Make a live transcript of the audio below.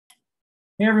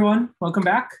Hey everyone, welcome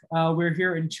back. We're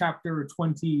here in chapter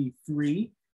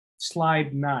 23,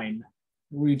 slide 9.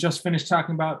 We just finished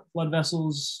talking about blood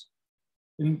vessels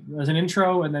as an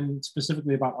intro and then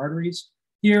specifically about arteries.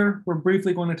 Here, we're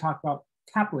briefly going to talk about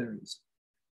capillaries.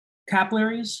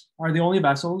 Capillaries are the only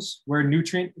vessels where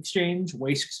nutrient exchange,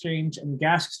 waste exchange, and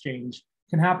gas exchange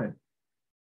can happen.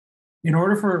 In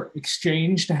order for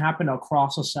exchange to happen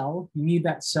across a cell, you need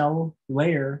that cell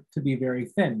layer to be very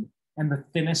thin. And the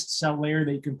thinnest cell layer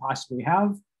that you can possibly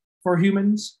have for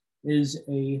humans is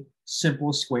a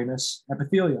simple squamous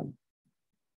epithelium.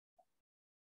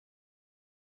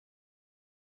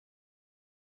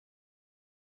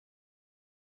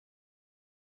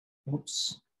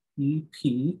 Oops,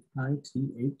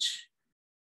 E-P-I-T-H,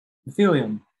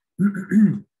 epithelium.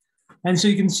 And so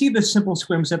you can see the simple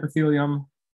squamous epithelium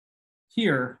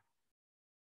here,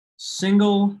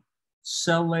 single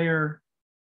cell layer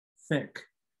thick.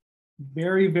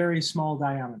 Very, very small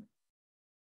diameter.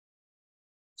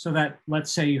 So that,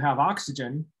 let's say you have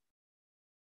oxygen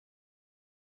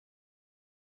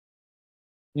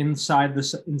inside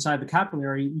the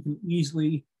capillary, you can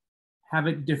easily have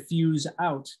it diffuse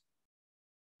out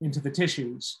into the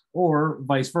tissues, or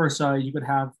vice versa. You could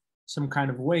have some kind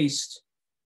of waste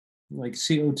like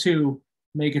CO2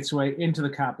 make its way into the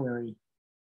capillary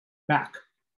back.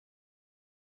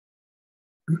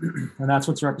 And that's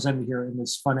what's represented here in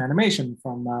this fun animation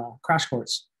from Crash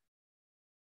Course.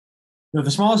 They're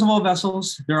the smallest of all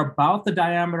vessels. They're about the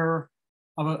diameter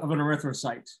of an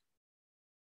erythrocyte.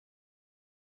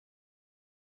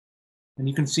 And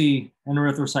you can see an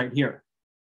erythrocyte here.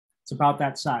 It's about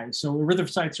that size. So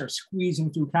erythrocytes are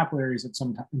squeezing through capillaries at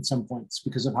some points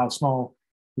because of how small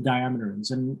the diameter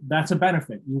is. And that's a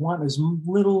benefit. You want as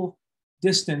little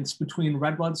distance between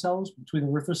red blood cells, between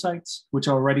erythrocytes, which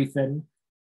are already thin,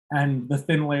 and the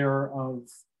thin layer of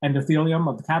endothelium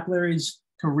of the capillaries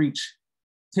to reach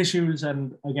tissues,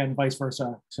 and again, vice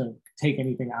versa, to take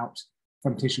anything out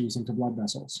from tissues into blood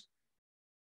vessels.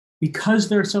 Because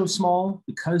they're so small,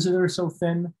 because they're so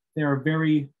thin, they are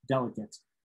very delicate.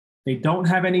 They don't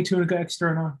have any tunica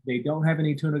externa, they don't have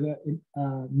any tunica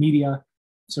media,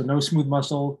 so no smooth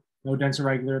muscle, no dense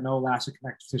irregular, no elastic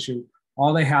connective tissue.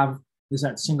 All they have is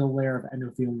that single layer of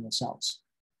endothelial cells.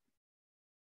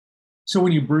 So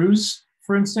when you bruise,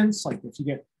 for instance, like if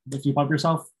you bump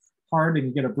yourself hard and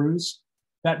you get a bruise,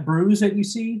 that bruise that you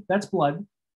see, that's blood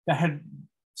that had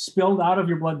spilled out of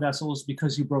your blood vessels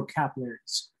because you broke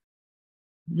capillaries.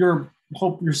 Your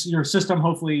system,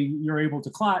 hopefully you're able to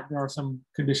clot. There are some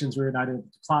conditions where you're not able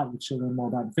to clot, which you'll learn more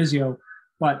about in physio,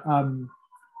 but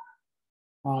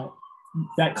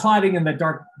that clotting and that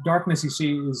darkness you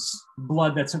see is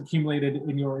blood that's accumulated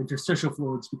in your interstitial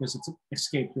fluids because it's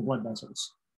escaped your blood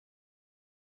vessels.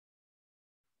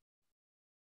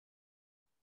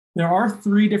 There are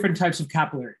 3 different types of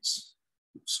capillaries.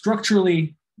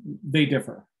 Structurally, they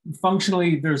differ.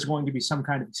 Functionally, there's going to be some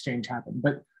kind of exchange happen,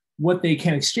 but what they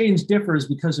can exchange differs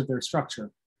because of their structure.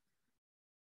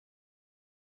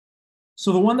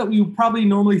 So the one that we probably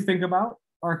normally think about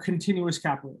are continuous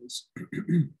capillaries.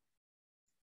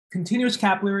 Continuous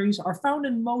capillaries are found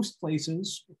in most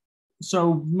places.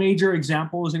 So major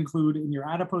examples include in your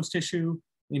adipose tissue,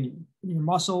 in your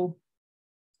muscle,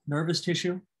 nervous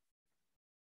tissue.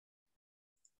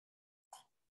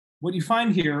 What you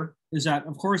find here is that,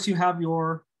 of course, you have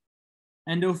your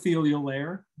endothelial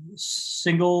layer,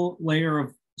 single layer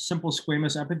of simple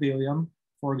squamous epithelium.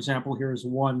 For example, here is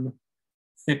one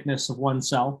thickness of one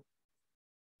cell.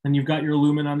 And you've got your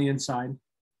lumen on the inside.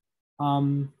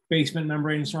 Basement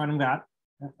membrane surrounding that,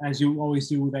 as you always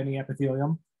do with any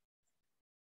epithelium.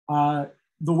 The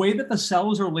way that the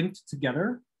cells are linked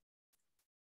together,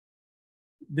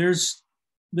 there's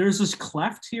this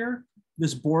cleft here,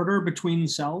 this border between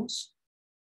cells.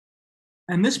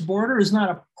 And this border is not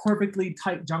a perfectly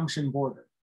tight junction border.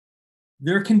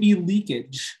 There can be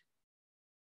leakage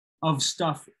of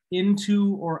stuff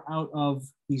into or out of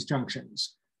these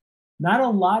junctions. Not a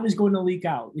lot is going to leak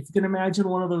out. If you can imagine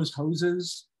one of those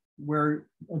hoses, where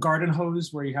a garden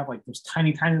hose, where you have like those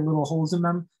tiny, tiny little holes in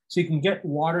them. So you can get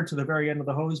water to the very end of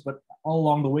the hose, but all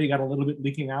along the way, you got a little bit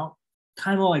leaking out,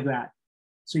 kind of like that.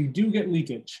 So you do get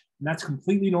leakage, and that's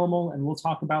completely normal. And we'll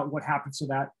talk about what happens to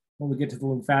that when we get to the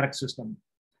lymphatic system.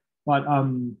 But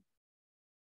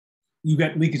you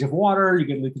get leakage of water, you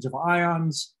get leakage of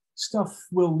ions, stuff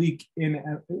will leak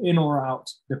in or out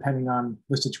depending on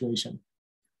the situation.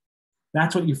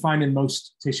 That's what you find in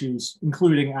most tissues,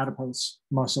 including adipose,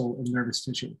 muscle, and nervous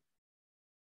tissue.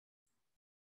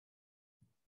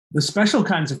 The special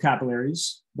kinds of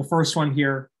capillaries, the first one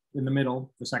here in the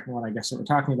middle, the second one I guess that we're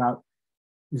talking about,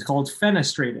 is called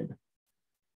fenestrated.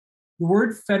 The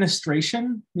word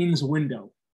fenestration means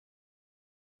window.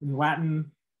 In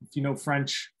Latin, if you know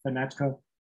French, fenetre,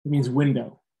 it means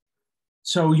window.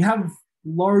 So you have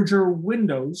larger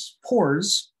windows,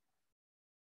 pores.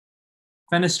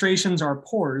 Fenestrations are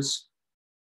pores.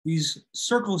 These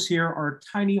circles here are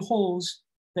tiny holes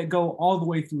that go all the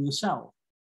way through the cell.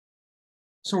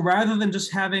 So rather than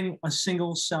just having a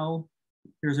single cell,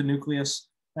 here's a nucleus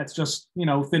that's just,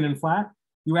 thin and flat,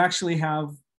 you actually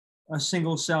have a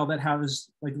single cell that has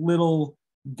like little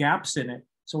gaps in it.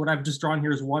 So what I've just drawn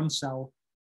here is one cell,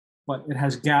 but it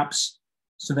has gaps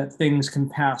so that things can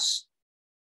pass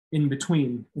in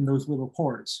between in those little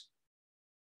pores.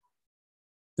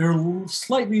 They're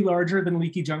slightly larger than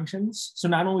leaky junctions. So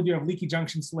not only do you have leaky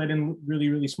junctions to let in really,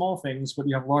 really small things, but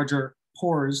you have larger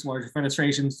pores, larger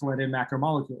fenestrations to let in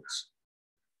macromolecules.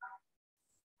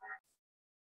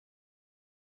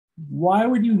 Why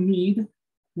would you need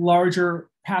larger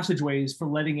passageways for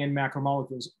letting in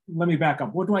macromolecules? Let me back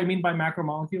up. What do I mean by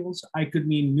macromolecules? I could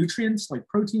mean nutrients like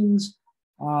proteins.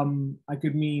 I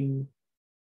could mean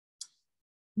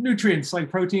nutrients like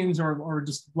proteins or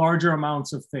just larger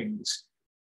amounts of things.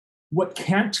 What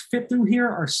can't fit through here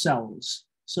are cells.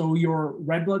 So your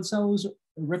red blood cells,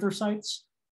 erythrocytes,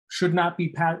 should not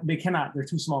be, they cannot, they're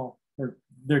too small, or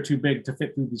they're too big to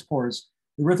fit through these pores.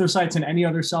 Erythrocytes and any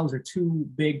other cells are too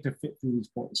big to fit through these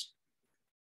pores.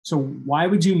 So why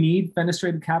would you need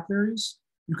fenestrated capillaries?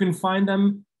 You can find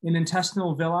them in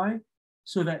intestinal villi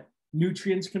so that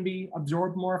nutrients can be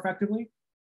absorbed more effectively.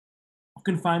 You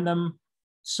can find them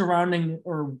surrounding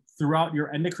or throughout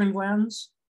your endocrine glands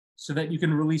so that you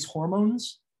can release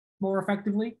hormones more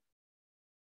effectively.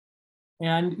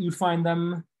 And you find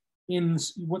them in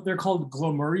what they're called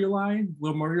glomeruli.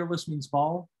 Glomerulus means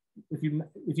ball. If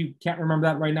you can't remember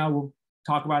that right now, we'll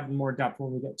talk about it in more depth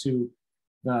when we get to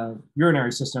the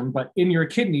urinary system. But in your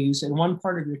kidneys, in one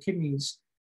part of your kidneys,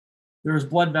 there's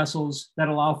blood vessels that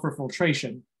allow for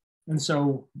filtration. And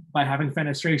so by having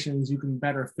fenestrations, you can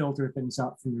better filter things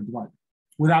out from your blood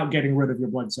without getting rid of your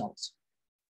blood cells.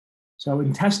 So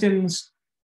intestines,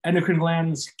 endocrine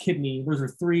glands, kidney, those are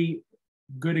three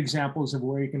good examples of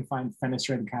where you can find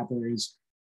fenestrated capillaries,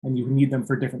 and you need them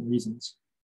for different reasons.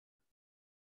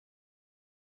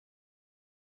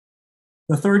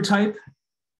 The third type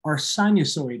are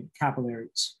sinusoid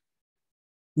capillaries.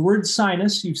 The word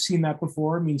sinus, you've seen that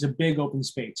before, means a big open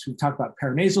space. We've talked about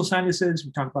paranasal sinuses,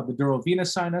 we've talked about the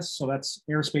durovenous sinus, so that's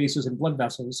air spaces and blood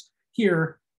vessels.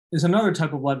 Here is another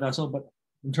type of blood vessel, but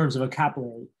in terms of a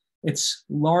capillary, it's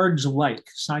large-like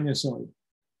sinusoid.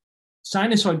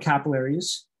 Sinusoid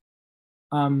capillaries,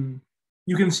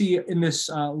 you can see in this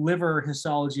liver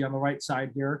histology on the right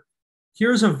side here.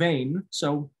 Here's a vein,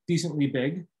 so decently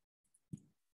big.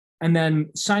 And then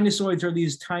sinusoids are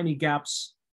these tiny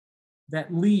gaps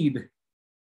that lead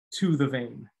to the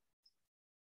vein.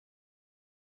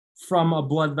 From a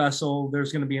blood vessel,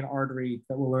 there's going to be an artery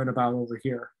that we'll learn about over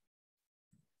here.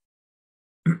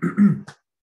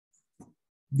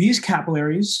 These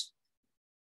capillaries,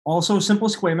 also simple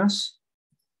squamous,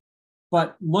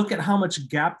 but look at how much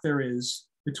gap there is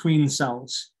between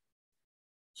cells.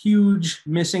 Huge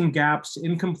missing gaps,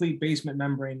 incomplete basement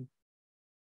membrane.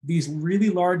 These really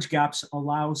large gaps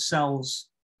allow cells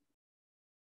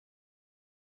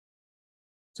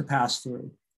to pass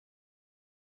through.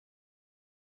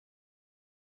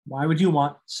 Why would you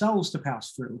want cells to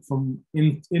pass through from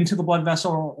into the blood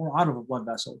vessel or out of a blood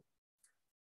vessel?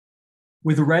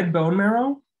 With red bone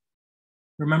marrow,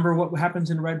 remember what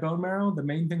happens in red bone marrow? The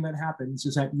main thing that happens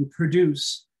is that you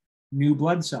produce new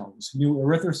blood cells, new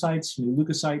erythrocytes, new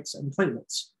leukocytes, and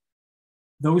platelets.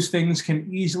 Those things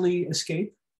can easily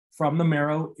escape from the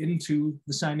marrow into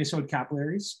the sinusoid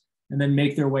capillaries and then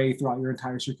make their way throughout your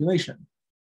entire circulation.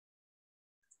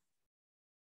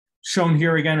 Shown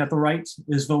here again at the right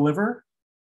is the liver.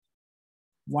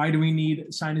 Why do we need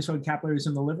sinusoid capillaries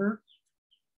in the liver?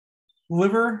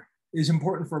 Liver is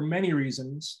important for many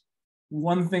reasons.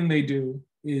 One thing they do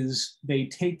is they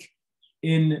take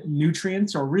in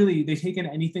nutrients, or really they take in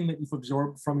anything that you've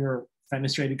absorbed from your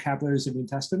fenestrated capillaries in the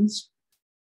intestines,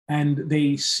 and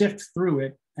they sift through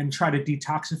it and try to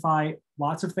detoxify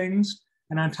lots of things.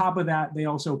 And on top of that, they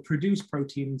also produce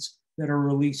proteins that are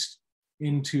released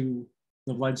into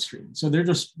the bloodstream. So they're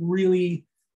just really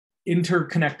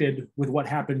interconnected with what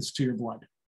happens to your blood.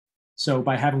 So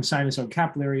by having sinusoid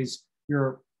capillaries,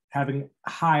 you're having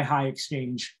high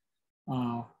exchange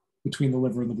between the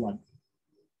liver and the blood.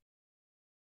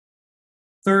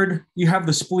 Third, you have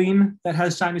the spleen that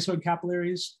has sinusoid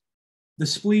capillaries. The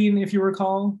spleen, if you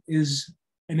recall, is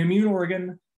an immune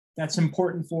organ that's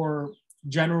important for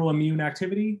general immune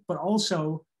activity, but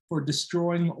also for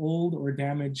destroying old or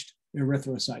damaged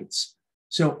erythrocytes.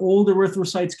 So old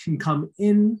erythrocytes can come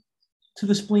in to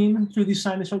the spleen through these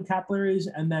sinusoid capillaries,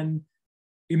 and then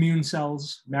immune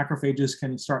cells, macrophages,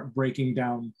 can start breaking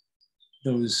down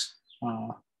those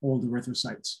old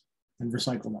erythrocytes and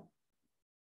recycle them.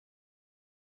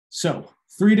 So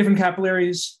 3 different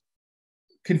capillaries,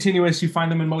 continuous, you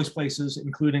find them in most places,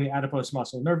 including adipose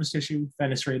muscle nervous tissue,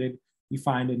 fenestrated, you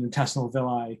find in intestinal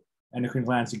villi, endocrine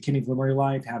glands, and kidney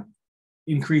glomeruli to have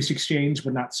increased exchange,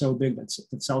 but not so big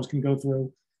that cells can go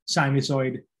through.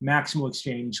 Sinusoid, maximal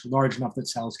exchange, large enough that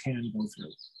cells can go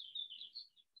through.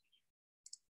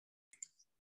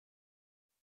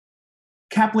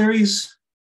 Capillaries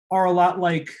are a lot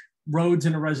like roads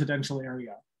in a residential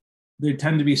area. They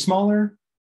tend to be smaller,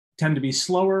 tend to be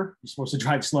slower. You're supposed to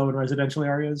drive slow in residential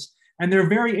areas. And they're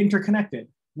very interconnected.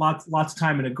 Lots of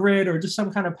time in a grid or just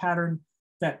some kind of pattern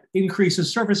that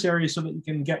increases surface area so that you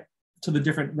can get to the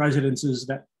different residences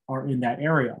that are in that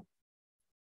area.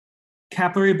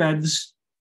 Capillaries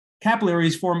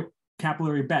form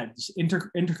capillary beds,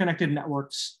 interconnected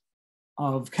networks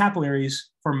of capillaries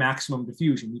for maximum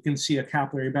diffusion. You can see a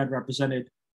capillary bed represented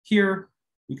here.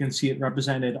 You can see it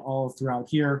represented all throughout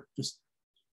here, just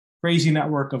crazy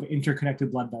network of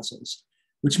interconnected blood vessels,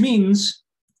 which means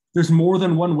there's more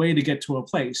than one way to get to a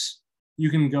place. You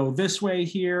can go this way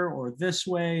here, or this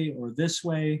way, or this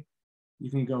way. You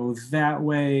can go that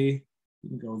way, you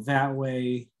can go that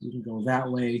way, you can go that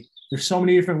way. There's so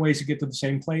many different ways to get to the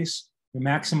same place. You're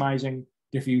maximizing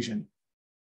diffusion.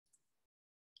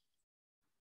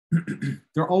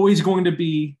 There are always going to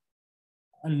be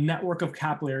a network of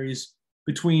capillaries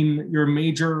between your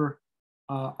major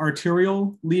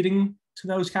arterial leading to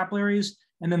those capillaries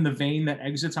and then the vein that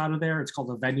exits out of there. It's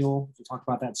called a venule. We'll talk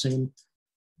about that soon.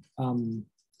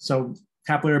 So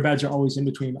capillary beds are always in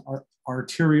between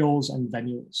arterioles and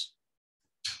venules.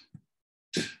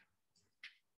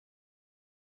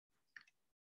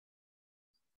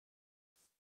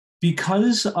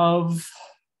 Because of,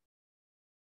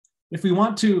 if we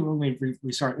want to, let me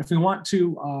restart. If we want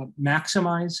to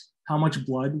maximize how much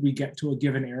blood we get to a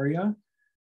given area,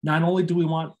 not only do we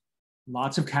want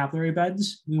lots of capillary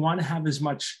beds, we want to have as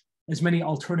many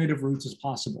alternative routes as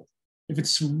possible. If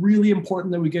it's really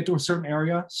important that we get to a certain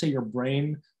area, say your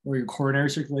brain or your coronary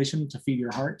circulation to feed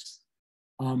your heart,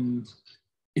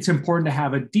 it's important to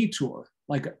have a detour,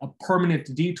 like a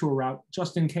permanent detour route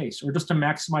just in case, or just to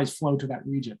maximize flow to that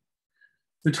region.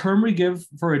 The term we give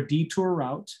for a detour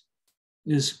route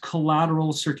is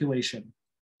collateral circulation.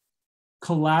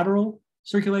 Collateral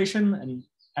circulation and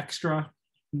extra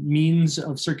means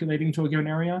of circulating to a given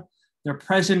area, they're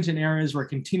present in areas where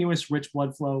continuous rich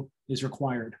blood flow is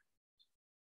required.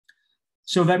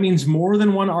 So that means more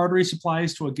than one artery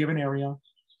supplies to a given area,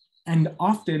 and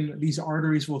often these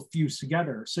arteries will fuse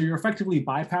together. So you're effectively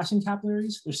bypassing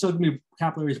capillaries. There's still gonna be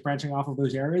capillaries branching off of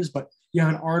those areas, but you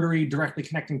have an artery directly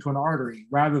connecting to an artery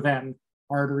rather than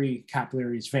artery,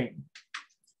 capillaries, vein.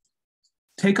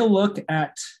 Take a look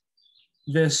at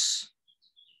this.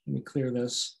 Let me clear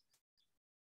this.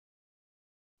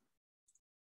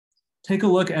 Take a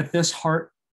look at this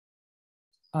heart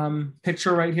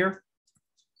picture right here.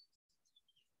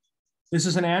 This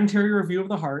is an anterior view of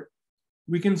the heart.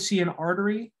 We can see an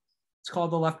artery, it's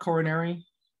called the left coronary,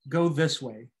 go this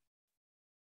way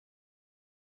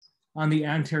on the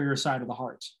anterior side of the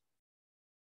heart.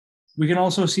 We can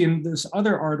also see in this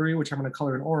other artery, which I'm going to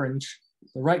color in orange,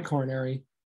 the right coronary,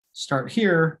 start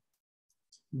here,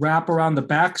 wrap around the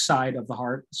back side of the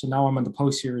heart. So now I'm on the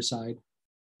posterior side,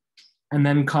 and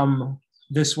then come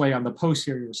this way on the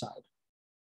posterior side.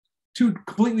 2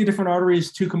 completely different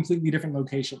arteries, 2 completely different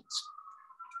locations.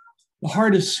 The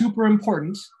heart is super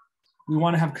important. We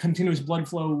want to have continuous blood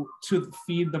flow to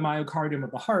feed the myocardium of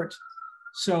the heart.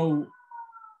 So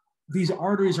these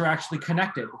arteries are actually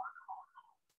connected.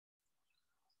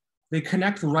 They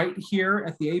connect right here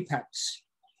at the apex.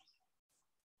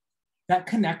 That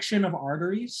connection of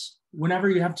arteries, whenever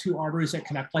you have 2 arteries that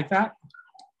connect like that,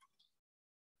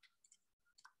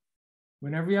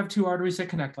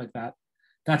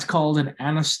 that's called an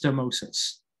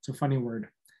anastomosis. It's a funny word.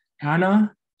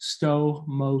 Anastomosis.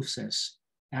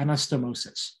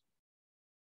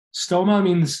 Stoma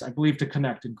means, I believe, to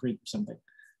connect in Greek or something.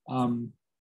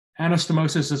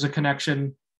 Anastomosis is a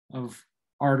connection of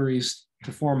arteries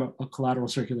to form a collateral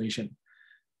circulation.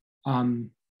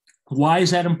 Why is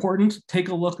that important? Take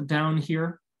a look down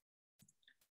here.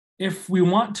 If we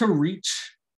want to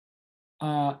reach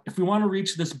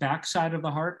this back side of the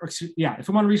heart, if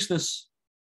we want to reach this,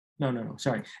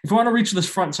 if we want to reach this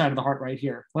front side of the heart right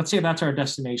here, let's say that's our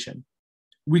destination,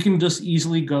 we can just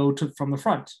easily go from the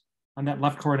front on that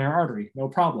left coronary artery, no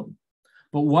problem.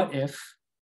 But what if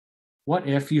what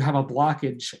if you have a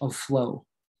blockage of flow?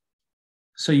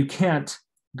 So you can't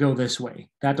go this way.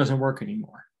 That doesn't work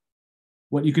anymore.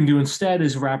 What you can do instead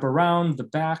is wrap around the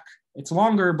back. It's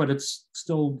longer, but it's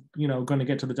still, going to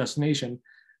get to the destination.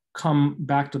 Come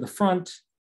back to the front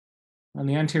on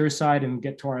the anterior side and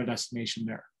get to our destination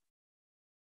there.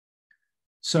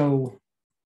 So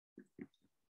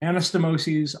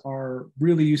anastomoses are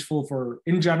really useful for,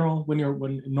 in general,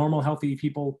 when normal healthy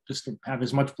people, just to have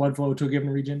as much blood flow to a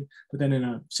given region. But then in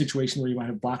a situation where you might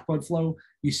have blocked blood flow,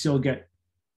 you still get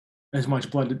as much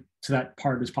blood to that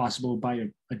part as possible by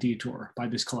a detour, by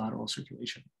this collateral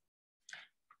circulation.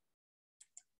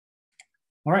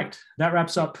 All right, that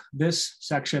wraps up this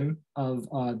section of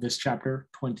this chapter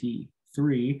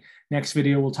 23. Next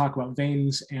video, we'll talk about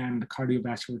veins and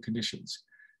cardiovascular conditions.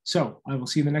 So I will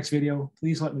see you in the next video.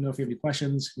 Please let me know if you have any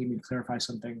questions, need me to clarify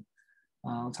something.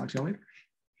 I'll talk to you later.